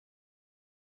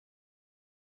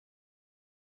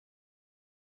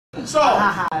So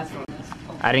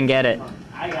I didn't get it.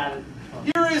 I got it.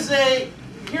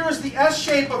 here is the S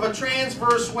shape of a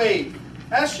transverse wave.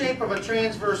 S shape of a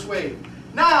transverse wave.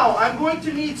 Now I'm going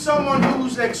to need someone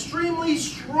who's extremely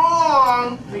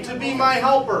strong to be my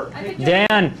helper.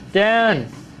 Dan.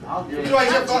 I'll do Do it. I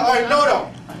have to, all right,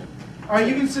 no. All right,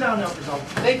 you can sit down now, Griselda.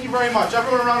 Thank you very much.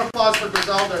 Everyone, a round of applause for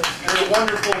Griselda and her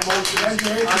wonderful motions on the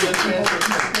transfer.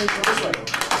 This way.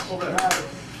 Over there.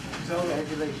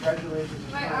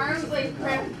 Congratulations. My arms like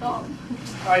cramped up.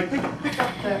 All right, pick up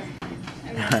that.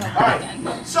 All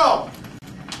right. So,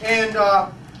 and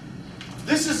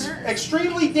this is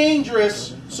extremely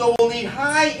dangerous, so we'll need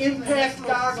high impact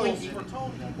goggles.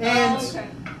 And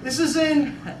this is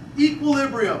in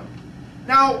equilibrium.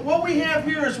 Now, what we have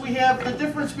here is we have the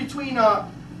difference between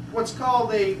what's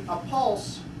called a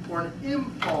pulse or an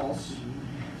impulse,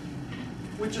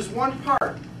 which is one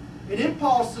part. An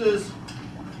impulse is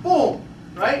boom,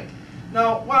 right?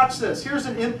 Now, watch this. Here's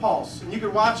an impulse, and you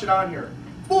can watch it on here.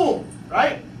 Boom,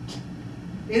 right?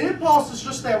 An impulse is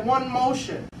just that one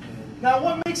motion. Now,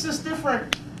 what makes this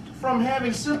different from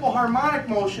having simple harmonic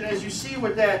motion, as you see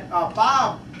with that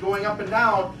bob going up and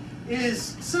down,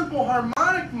 is simple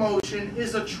harmonic motion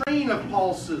is a train of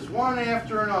pulses, one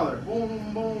after another.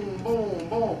 Boom, boom, boom,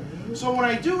 boom. So when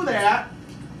I do that,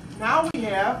 now we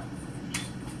have,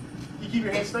 you keep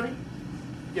your hands steady?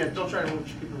 Yeah, don't try to move,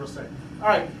 just keep it real steady. All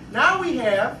right, now we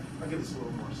have, I'll give this a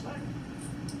little more slack.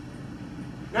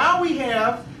 Now we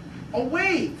have a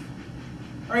wave.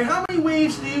 All right, how many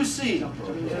waves do you see? 2.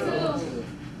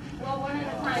 Well, one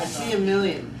at a I time. see a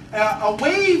million. A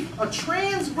wave, a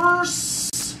transverse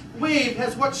wave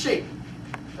has what shape?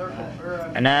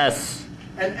 An S.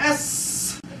 An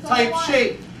S-type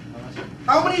shape.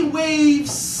 How many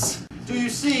waves do you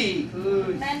see?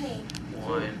 Many.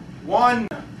 One.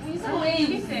 We said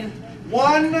waves.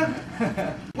 One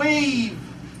wave.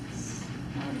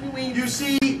 You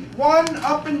see one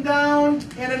up and down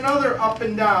and another up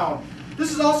and down.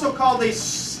 This is also called a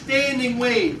standing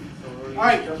wave. All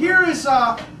right, here is,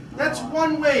 that's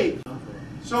one wave.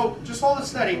 So just hold it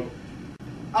steady.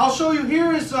 I'll show you,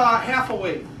 here is half a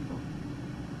wave.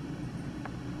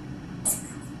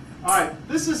 All right,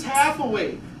 this is half a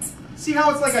wave. See how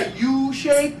it's like a U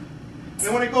shape?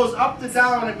 And when it goes up to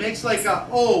down, it makes like a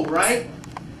O, right?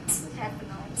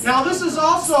 Now this is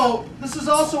also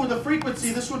with the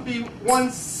frequency, this would be one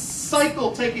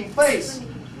cycle taking place.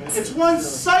 It's one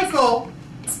cycle,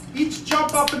 each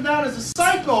jump up and down is a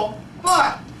cycle,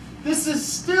 but this is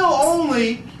still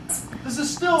only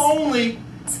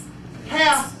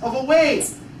half of a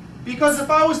wave. Because if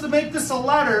I was to make this a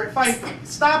letter, if I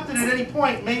stopped it at any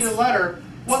point and made it a letter,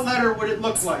 what letter would it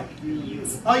look like?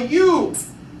 A U.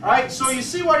 Alright, so you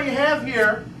see what you have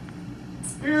here.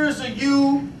 Here's a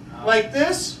U like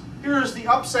this. Here's the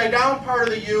upside down part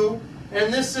of the U.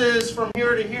 And this is from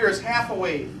here to here is half a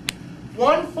wave.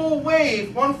 One full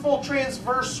wave, one full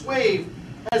transverse wave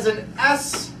has an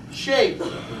S shape.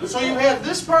 So you have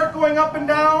this part going up and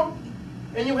down,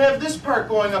 and you have this part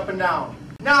going up and down.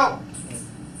 Now,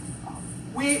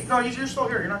 you're still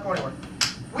here, you're not going anywhere.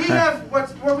 We have,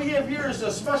 what we have here is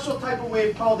a special type of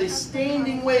wave called a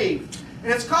standing wave.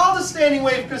 And it's called a standing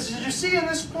wave because as you see in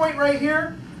this point right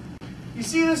here, you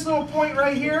see this little point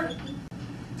right here?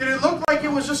 Did it look like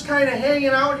it was just kind of hanging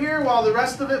out here while the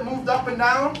rest of it moved up and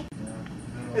down?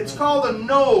 It's called a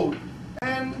node.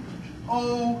 N-O-D-E.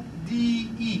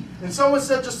 And someone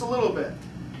said just a little bit.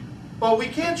 But we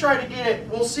can try to get it,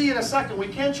 we'll see in a second, we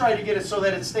can try to get it so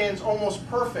that it stands almost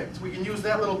perfect. We can use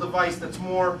that little device that's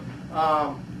more,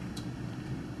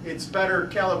 it's better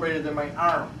calibrated than my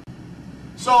arm.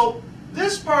 So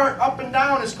this part up and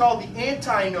down is called the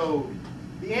antinode.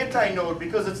 The antinode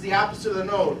because it's the opposite of the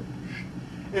node.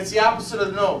 It's the opposite of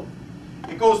the node.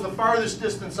 It goes the farthest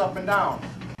distance up and down.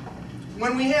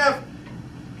 When we have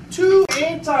two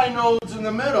antinodes in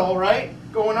the middle, right,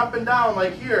 going up and down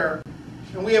like here,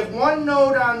 and we have one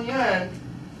node on the end,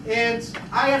 and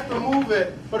I have to move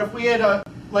it, but if we had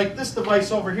like this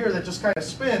device over here that just kind of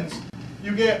spins,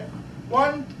 you get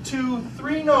 1, 2,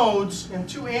 3 nodes and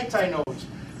 2 antinodes.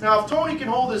 Now if Tony can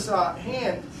hold his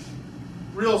hand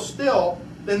real still,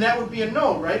 then that would be a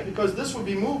node, right? Because this would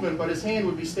be moving, but his hand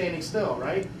would be standing still,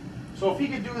 right? So if he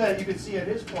could do that, you could see at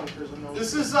his point there's a node.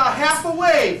 This is half a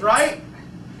wave, right?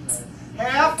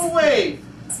 Half a wave.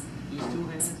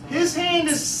 His hand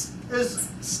is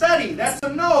steady. That's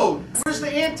a node. Where's the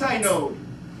antinode?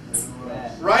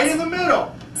 Right in the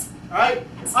middle. All right?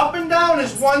 Up and down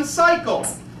is one cycle.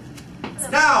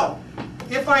 Now,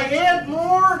 if I add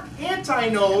more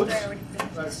antinodes,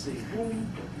 let's see.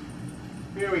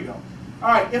 Here we go. All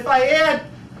right, if I add,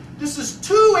 this is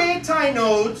 2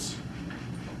 antinodes,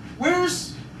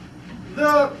 Where's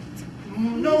the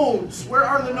nodes? Where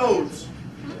are the nodes?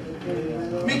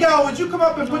 Miguel, would you come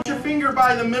up and put your finger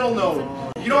by the middle node?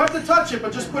 You don't have to touch it,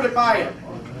 but just put it by it.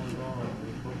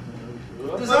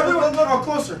 Does everyone look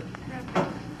closer?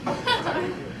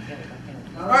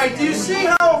 All right. Do you see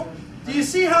how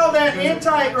that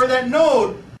that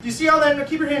node? Do you see how that?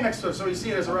 Keep your hand next to it so you see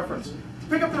it as a reference.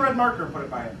 Pick up the red marker and put it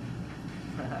by it.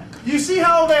 Do you see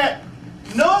how that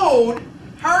node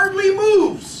hardly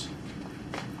moves?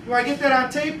 Do I get that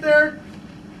on tape there,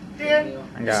 Dan?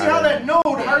 You see how that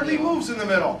node hardly moves in the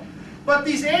middle? But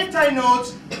these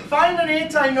antinodes, find an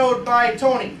antinode by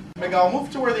Tony. Miguel, move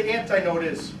to where the antinode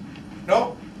is.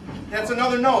 Nope, that's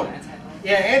another node.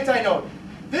 Yeah, antinode.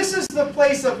 This is the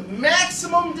place of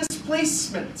maximum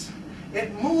displacement.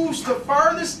 It moves the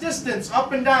farthest distance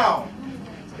up and down.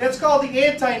 That's called the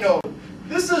antinode.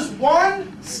 This is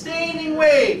one standing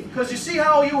wave. Because you see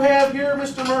how you have here,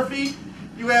 Mr. Murphy?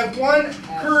 You have one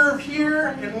curve here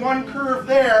and one curve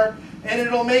there, and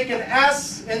it'll make an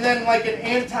S and then like an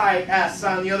anti-S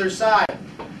on the other side.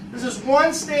 This is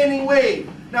one standing wave.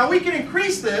 Now we can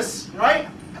increase this, right?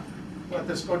 Let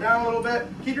this go down a little bit.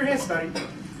 Keep your hand steady.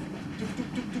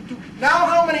 Now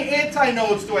how many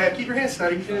antinodes do I have? Keep your hand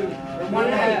steady. 2,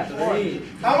 1.5, 3.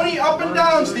 How many up and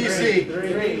downs do you see?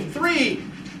 3.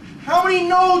 How many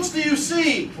nodes do you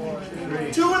see?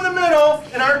 2 in the middle,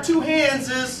 and our 2 hands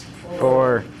is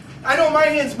 4. I know my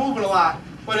hand's moving a lot,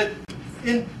 but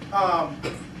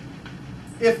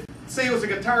if say it was a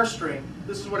guitar string,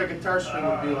 this is what a guitar string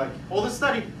would be like. Hold it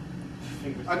steady.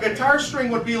 A guitar string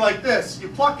would be like this. You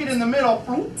pluck it in the middle,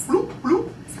 bloop, bloop,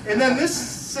 bloop, and then this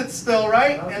sits still,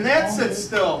 right? And that sits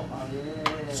still.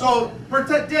 So,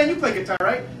 Dan, you play guitar,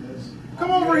 right?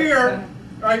 Come over here.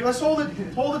 All right, let's hold it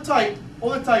tight.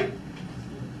 Hold it tight.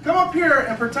 Come up here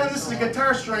and pretend this is a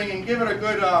guitar string and give it a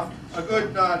good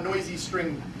noisy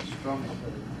string.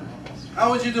 How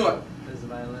would you do it? There's a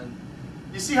violin.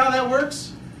 You see how that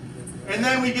works? And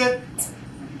then we get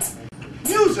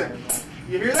music.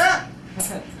 You hear that?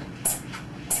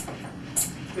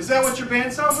 Is that what your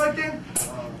band sounds like, Dan?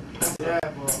 Yeah.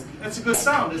 That's a good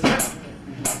sound, isn't it?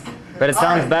 But it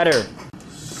sounds better.